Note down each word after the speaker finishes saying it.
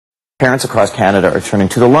Parents across Canada are turning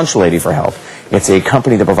to the Lunch Lady for help. It's a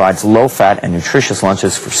company that provides low-fat and nutritious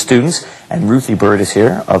lunches for students. And Ruthie Burd is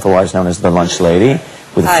here, otherwise known as the Lunch Lady,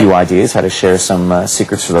 with a few ideas how to share some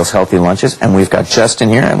secrets for those healthy lunches. And we've got Justin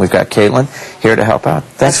here, and we've got Caitlin here to help out.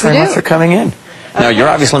 Thanks very much for coming in. Now, you're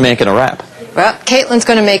obviously making a wrap. Well, Caitlin's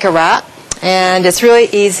going to make a wrap, and it's really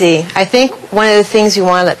easy. I think one of the things we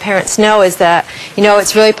want to let parents know is that, you know,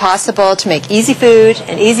 it's really possible to make easy food,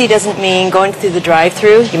 and easy doesn't mean going through the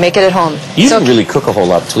drive-thru. You make it at home. You didn't really cook a whole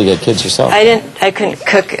lot until you had kids yourself. I couldn't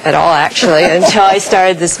cook at all, actually, until I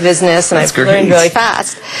started this business, and I learned really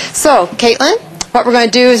fast. So, Caitlin, what we're going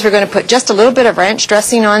to do is we're going to put just a little bit of ranch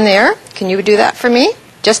dressing on there. Can you do that for me?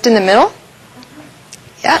 Just in the middle.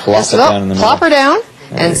 Yeah, just a little. Plop her down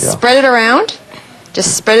and spread it around.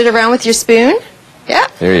 Just spread it around with your spoon. Yeah.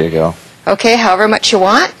 There you go. Okay, however much you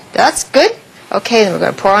want. That's good. Okay, then we're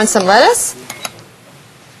going to pour on some lettuce.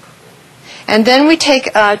 And then we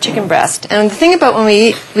take chicken breast. And the thing about when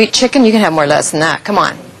we eat chicken, you can have more lettuce than that. Come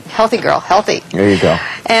on. Healthy girl, healthy. There you go.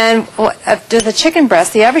 And the chicken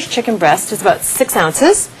breast, the average chicken breast is about 6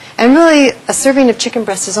 ounces. And really, a serving of chicken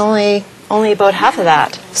breast is only about half of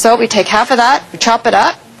that. So we take half of that, we chop it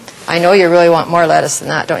up. I know you really want more lettuce than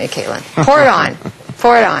that, don't you, Caitlin? Pour it on.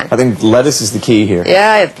 Pour it on. I think lettuce is the key here.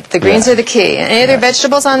 Yeah, the greens are the key. And any other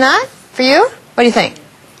vegetables on that for you? What do you think?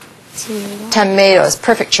 Tomatoes.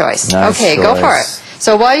 Perfect choice. Nice okay, choice. Go for it.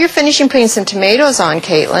 So while you're finishing putting some tomatoes on,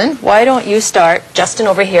 Caitlin, why don't you start, Justin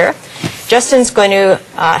over here. Justin's going to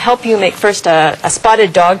help you make first a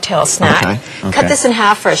spotted dogtail snack. Okay. Cut this in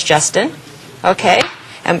half first, Justin. Okay.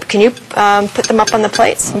 And can you put them up on the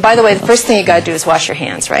plates? And by the way, the first thing you got to do is wash your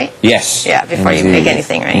hands, right? Yes. Yeah, before you make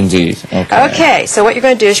anything, right? Indeed. Okay. Okay, so what you're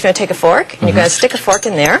going to do is you're going to take a fork, and you're going to stick a fork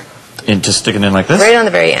in there. And just stick it in like this? Right on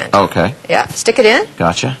the very end. Okay. Yeah, stick it in.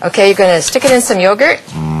 Gotcha. Okay, you're going to stick it in some yogurt.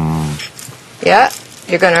 Yeah,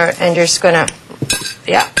 you're just going to,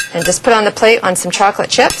 and just put on the plate on some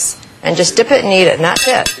chocolate chips, and just dip it and eat it, and that's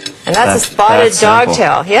it. And that's a spotted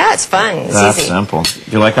dogtail. Yeah, it's fun. It's that's easy. Simple.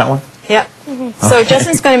 You like that one? Yep. So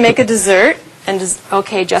Justin's going to make a dessert. And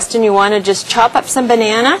okay, Justin, you want to just chop up some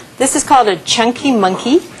banana. This is called a chunky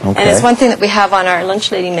monkey. And it's one thing that we have on our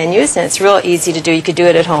Lunch Lady menus, and it's real easy to do. You could do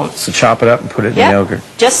it at home. So chop it up and put it in the yogurt.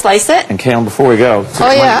 Just slice it. And Caitlin, before we go,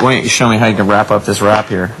 why don't you show me how you can wrap up this wrap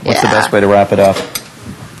here? What's the best way to wrap it up?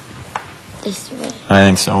 This way. I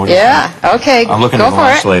think so. Okay. I'm looking at the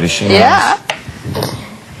Lunch Lady. She knows.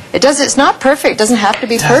 It's not perfect. It doesn't have to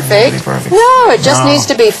be perfect. Perfect. No, it just needs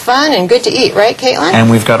to be fun and good to eat, right, Caitlin?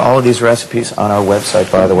 And we've got all of these recipes on our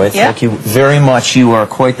website, by the way. Thank you very much. You are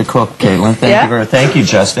quite the cook, Caitlin. Thank you,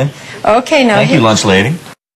 Justin. Okay, now thank you, Lunch Lady.